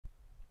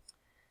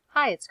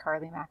Hi, it's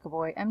Carly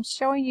McAvoy. I'm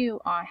showing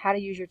you how to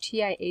use your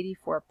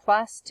TI-84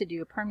 Plus to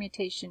do a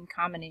permutation,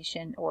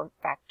 combination, or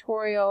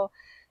factorial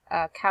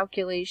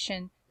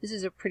calculation. This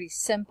is a pretty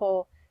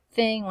simple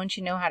thing once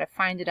you know how to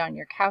find it on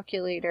your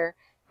calculator.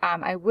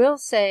 I will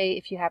say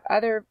if you have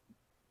other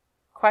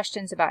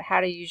questions about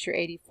how to use your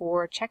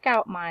 84, check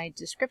out my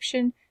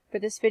description for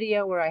this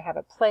video where I have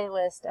a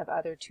playlist of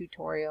other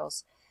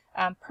tutorials.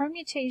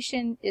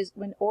 Permutation is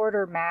when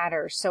order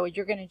matters, so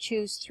you're going to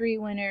choose 3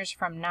 winners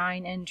from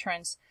 9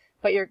 entrants,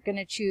 but you're going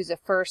to choose a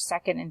first,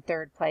 second, and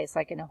third place,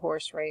 like in a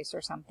horse race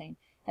or something.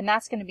 And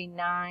that's going to be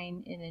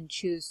 9, and then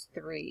choose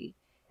 3.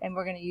 And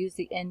we're going to use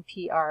the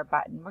NPR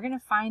button. We're going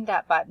to find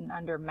that button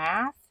under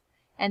Math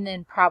and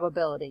then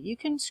Probability. You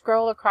can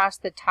scroll across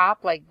the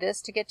top like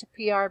this to get to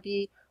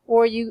PRB,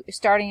 or you,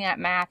 starting at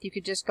Math, you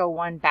could just go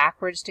 1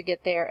 backwards to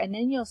get there, and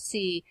then you'll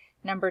see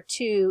number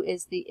 2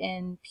 is the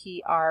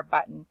NPR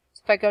button.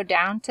 So if I go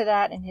down to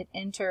that and hit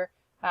Enter,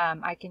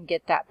 I can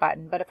get that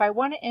button. But if I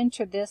want to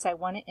enter this, I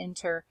want to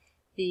enter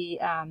the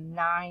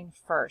 9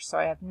 first. So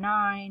I have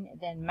 9,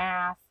 then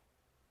Math.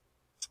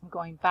 I'm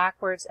going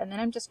backwards, and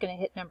then I'm just going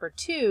to hit number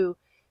 2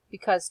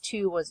 because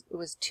it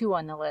was 2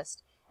 on the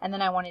list. And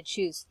then I want to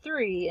choose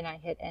 3, and I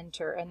hit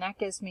Enter, and that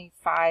gives me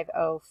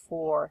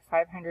 504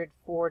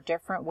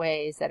 different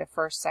ways that a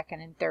first,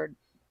 second, and third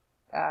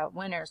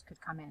winners could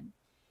come in.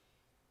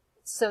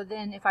 So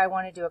then if I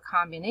want to do a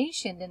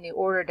combination, then the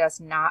order does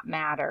not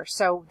matter.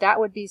 So that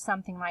would be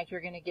something like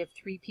you're going to give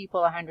 3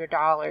 people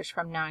 $100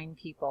 from 9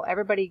 people.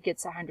 Everybody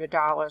gets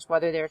 $100.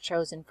 Whether they're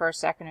chosen first,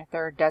 second, or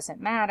third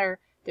doesn't matter.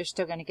 They're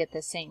still going to get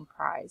the same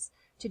prize.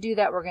 To do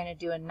that, we're going to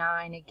do a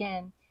 9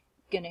 again.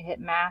 Going to hit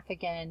Math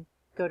again.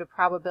 Go to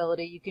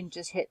Probability. You can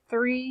just hit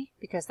 3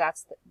 because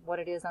that's what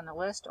it is on the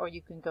list, or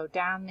you can go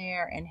down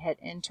there and hit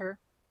Enter.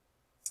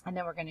 And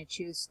then we're going to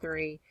choose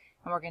 3,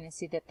 and we're going to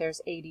see that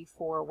there's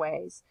 84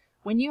 ways.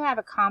 When you have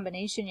a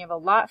combination, you have a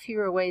lot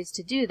fewer ways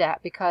to do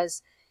that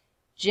because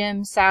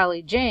Jim,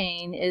 Sally,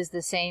 Jane is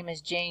the same as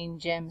Jane,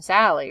 Jim,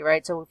 Sally,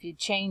 right? So if you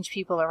change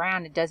people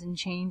around, it doesn't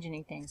change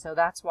anything. So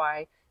that's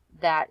why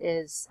that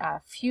is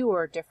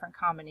fewer different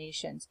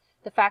combinations.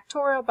 The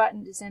factorial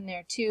button is in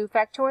there too.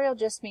 Factorial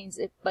just means,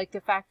 like the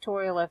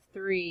factorial of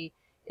 3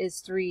 is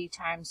 3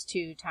 times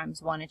 2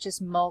 times 1. It's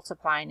just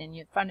multiplying. In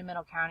your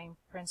fundamental counting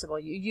principle,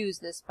 you use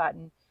this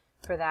button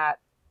for that.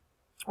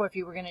 Or if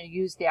you were going to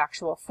use the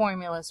actual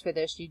formulas for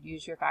this, you'd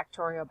use your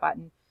factorial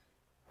button.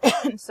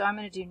 So I'm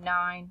going to do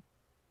 9,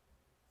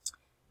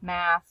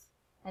 Math,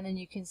 and then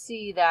you can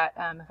see that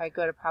if I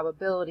go to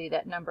Probability,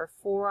 that number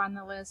 4 on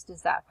the list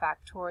is that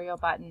factorial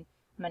button.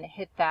 I'm going to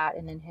hit that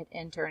and then hit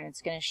Enter, and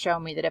it's going to show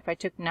me that if I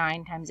took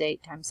 9 times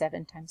 8 times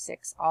 7 times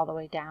 6 all the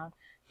way down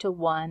to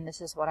 1, this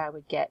is what I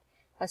would get.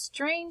 A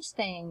strange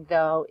thing,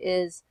 though,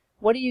 is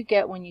what do you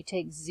get when you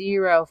take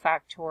 0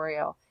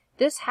 factorial?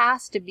 This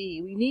has to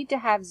be, we need to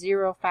have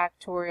 0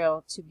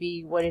 factorial to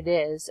be what it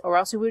is, or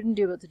else we wouldn't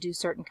be able to do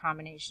certain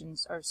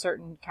combinations or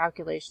certain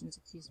calculations,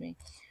 excuse me.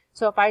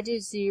 So if I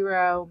do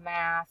 0,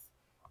 Math,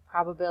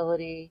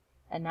 Probability,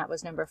 and that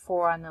was number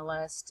 4 on the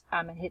list,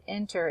 and hit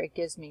Enter, it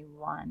gives me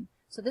 1.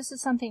 So this is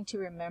something to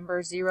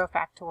remember. 0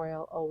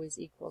 factorial always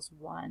equals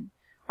 1.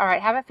 All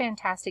right, have a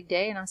fantastic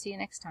day, and I'll see you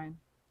next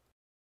time.